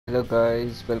Hello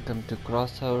guys, welcome to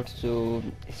crossout। जो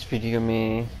इस video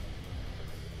में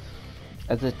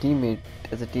एज अ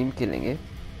टीम खेलेंगे।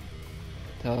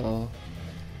 तो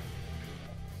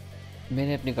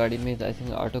मैंने अपनी गाड़ी में आई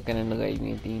थिंक ऑटो कैनन लगाई हुई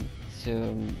है 3।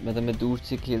 मतलब मैं दूर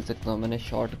से खेल सकता हूँ। मैंने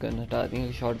शॉर्ट गन हटा दी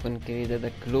है। शॉर्ट गन के लिए ज़्यादा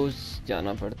क्लोज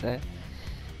जाना पड़ता है,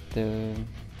 तो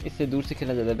इससे दूर से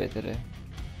खेलना ज़्यादा बेहतर है।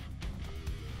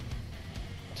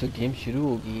 तो गेम शुरू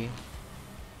होगी।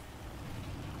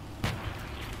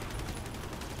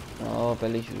 हाँ,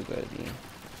 पहले ही शुरू कर दिए।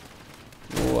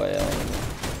 वो आया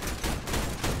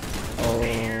और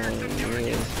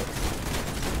ये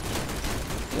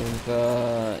इनका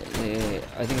ये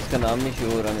आई थिंक इसका नाम नहीं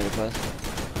शो हो रहा मेरे पास,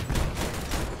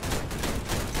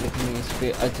 लेकिन इस पे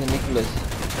अच्छा निकोलस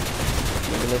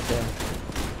है।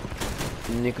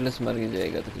 निकोलस मर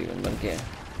जाएगा तकरीबन, मर गया है।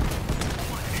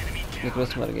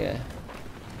 निकोलस मर गया है।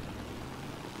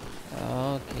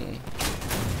 ओके,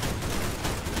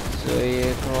 सो ये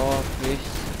क्रॉफिश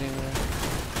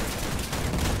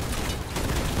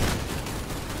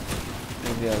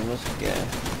भी ऑलमोस्ट गया है।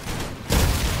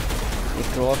 ये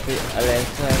क्रॉफिश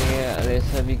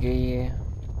अलेसा भी गई है।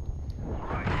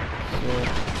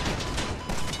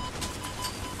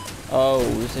 सो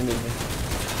उसे मिल गया।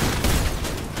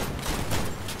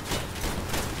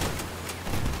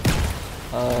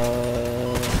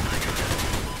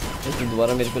 इसने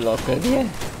दोबारा मेरे पे लॉक कर दिया है।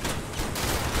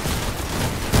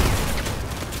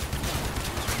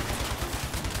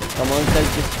 कम ऑन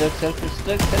सेल्फ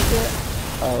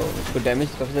उसको डैमेज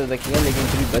काफ़ी ज़्यादा किया, लेकिन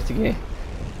फिर भी बच गए।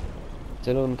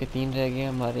 चलो, उनके 3 रह गए,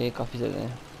 हमारे काफ़ी ज़्यादा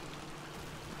हैं।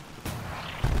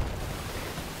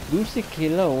 दूर से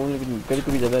खेला हूँ, लेकिन कभी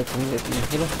कभी ज़्यादा अच्छी नहीं रहती है।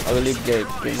 चलो अगले खेल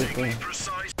लेते हैं।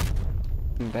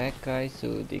 बैक गाइस, सो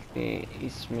देखते हैं।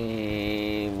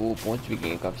 इसमें वो पहुँच भी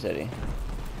गए काफ़ी सारे।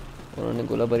 उन्होंने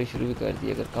गोलाबारी शुरू भी कर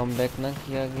दी। अगर कम बैक ना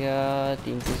किया गया,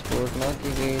 टीम की सपोर्ट ना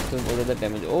की गई, तो बहुत ज़्यादा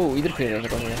डैमेज। ओह, इधर खेल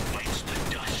रहे हैं।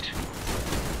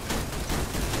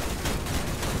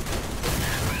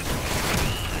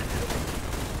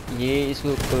 ये इसको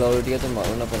क्लाउडिया तो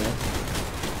मारो ना पड़े,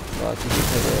 बाकी कुछ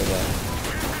रहेगा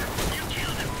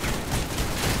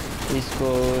इसको।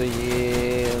 ये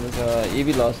उनका ये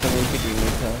भी लास्ट टाइम उनकी टीम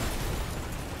में था।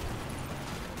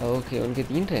 ओके, उनके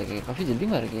 3 रह गए। काफ़ी जल्दी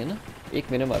मार गए ना।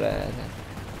 एक मैंने मारा है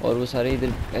और वो सारे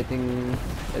इधर आई थिंक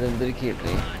इधर अंदर ही खेल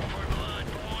रहे हैं।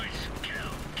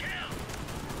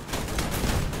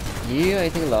 ये आई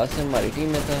थिंक लास्ट टाइम हमारी टीम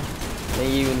में था। नहीं,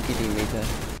 ये उनकी टीम में था।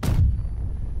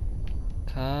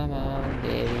 Come on,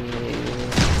 baby.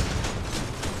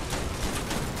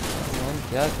 Come on,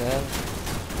 क्या कर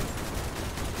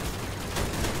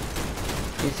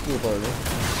इसके ऊपर लो।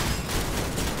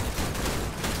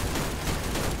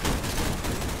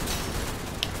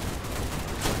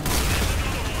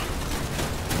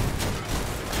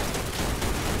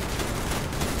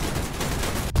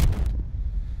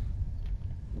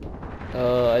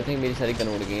 आई थिंक मेरी सारी गन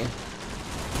उड़ गई हैं।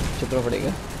 चुपना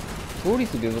पड़ेगा। थोड़ी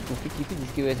सी बेवकूफ़ी की थी,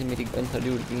 जिसकी वजह से मेरी गन सारी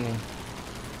उड़ गई हैं।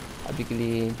 अभी के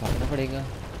लिए भागना पड़ेगा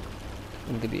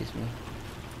उनके बेस में।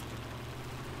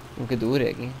 उनके 2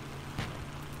 रह गए।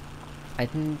 आई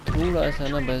थिंक थोड़ा सा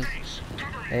ना बस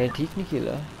ठीक नहीं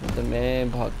खेला। मतलब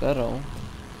मैं भागता रहा हूँ,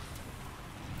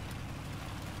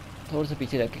 थोड़ा सा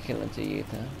पीछे जाके खेलना चाहिए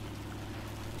था।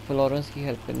 फ्लोरेंस की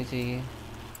हेल्प करनी चाहिए।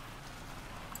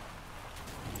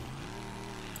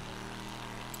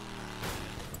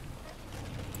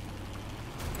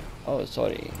 Oh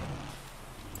sorry.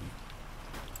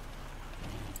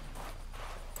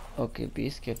 Okay,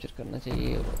 base capture करना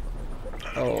चाहिए।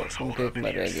 ओह, उनके एक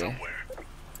मर रह गए।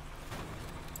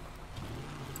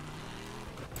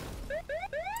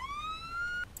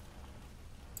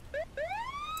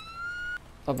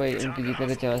 अब भाई उनकी जीतने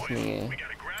का चांस नहीं है।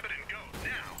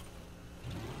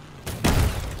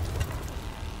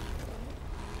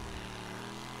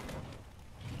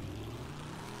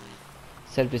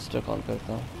 सेल्फ डिस्ट्रक्ट ऑन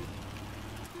करता हूँ।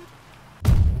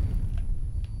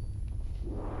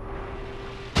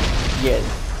 यस,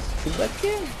 फिर बच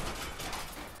गए।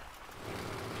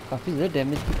 काफ़ी ज़्यादा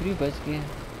डैमेज की, फिर भी बच गए।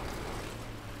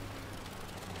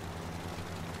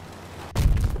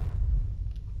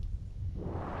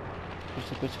 कुछ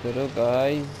से कुछ करो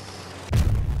गाइस।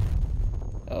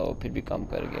 ओ, फिर भी काम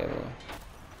कर गया वो।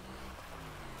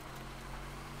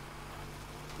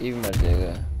 ये भी मर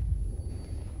जाएगा।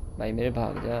 भाई मेरे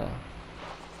भाग जा।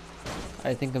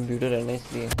 आई थिंक कंप्यूटर है ना,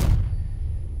 इसलिए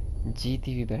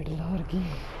जीती हुई बैटल हार गई।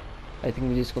 आई थिंक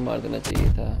मुझे इसको मार देना चाहिए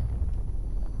था।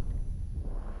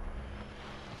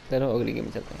 चलो अगली गेम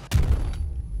में चलते हैं।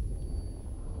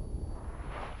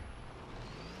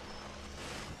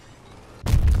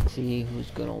 See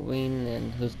who's gonna win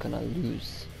and who's gonna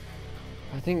lose.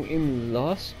 I think in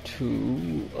last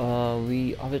two,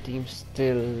 our team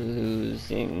still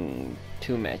losing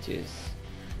 2 matches.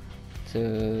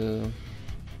 So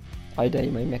I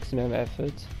did my maximum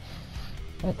effort.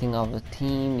 I think our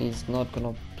team is not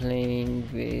gonna playing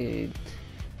with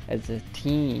as a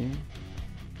team.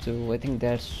 So I think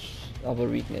that's our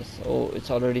weakness. Oh, it's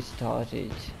already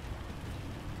started.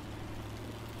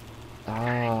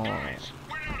 Ah,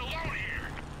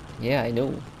 yeah, I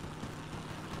know.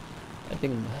 I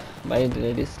think my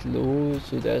internet is slow,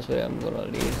 so that's why I'm gonna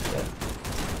raise that.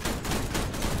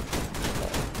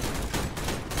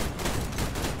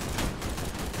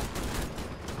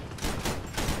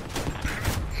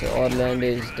 So Orlando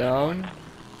is down.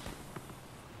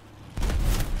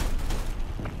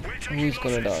 Who's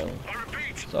gonna down?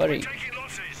 Sorry.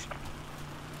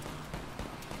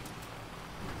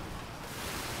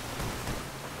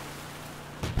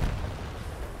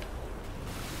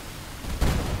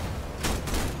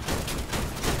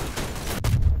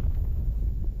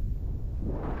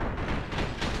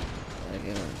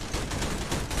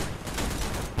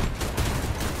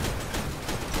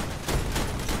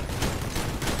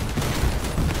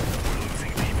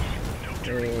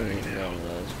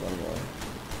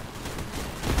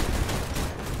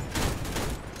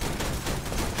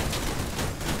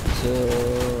 So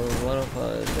one of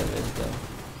our them is down.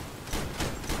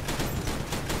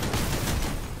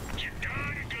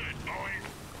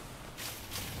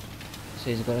 So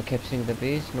he's gonna capturing the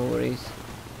base, no worries.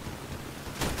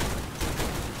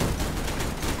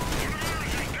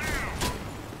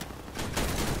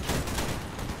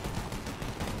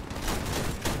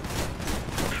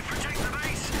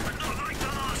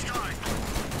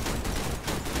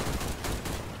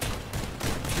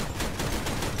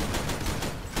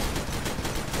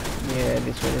 Yeah,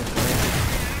 this one is fine.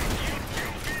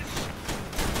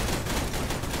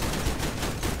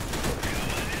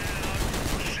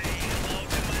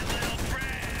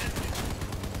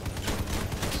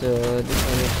 So this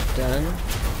one is done.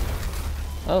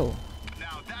 Oh.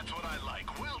 Now that's what I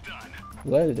like. Well done.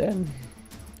 Well done.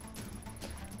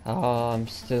 Ah, I'm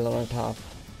still on top.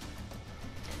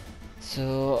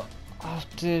 So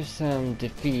after some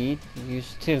defeat, you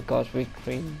still got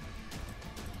victory.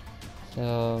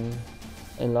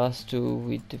 And last two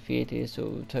we defeated,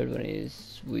 so third one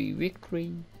is we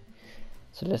victory.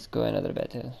 So let's go another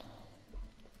battle.